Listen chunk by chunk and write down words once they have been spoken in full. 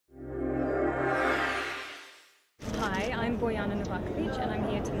Bojana Novakovic, and I'm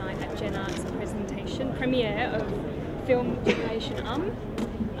here tonight at GenArt's premiere of film Generation and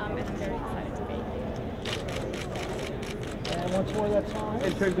I'm very excited to be here. And once more, that's all right.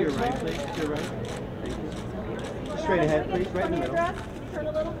 And turn to your right, please. To your right. Straight ahead, please. Right in the middle. Turn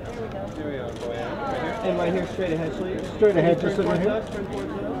a little. There we go. There we are, Bojana. Right here. And right here, straight ahead, please. Straight ahead, just turn over towards here. us. Turn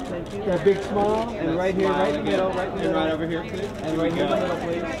towards us. Thank you. That big smile. And right here, right in the middle. Right in the middle. And right over here, please. And right here in the middle,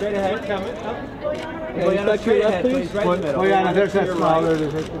 please. Straight ahead. Coming. Up. Bojana, straight ahead, please. Right in the middle. Bojana, there's that smile. There it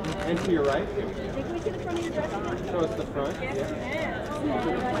is. And to your right. Can we see the front of your dress again? Show us the front. Yes.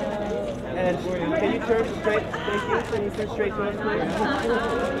 And can you turn straight? Thank you. Can you turn straight to us,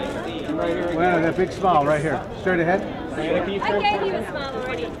 please? And right here. Wow, that big smile right here. Straight ahead. Can you turn I gave you a smile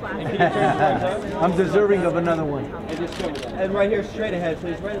already. and can you turn towards us? I'm deserving of another one. And just show me that. And right here, straight ahead,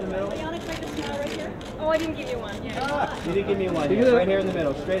 please. Right in the middle. Oh, I didn't give you one. Yeah. You didn't give me one. Right here in the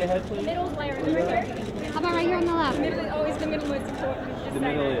middle. Straight ahead, please. Middle's layer. Is it right here? How about right here on the left? Middle is always the middle most important. Just The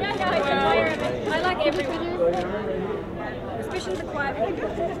middle is. Yeah. I like everyone. Especially the quiet one.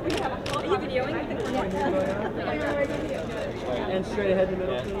 Are you videoing? And straight ahead in the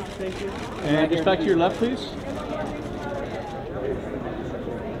middle, please. Thank you. And just back to your left, please.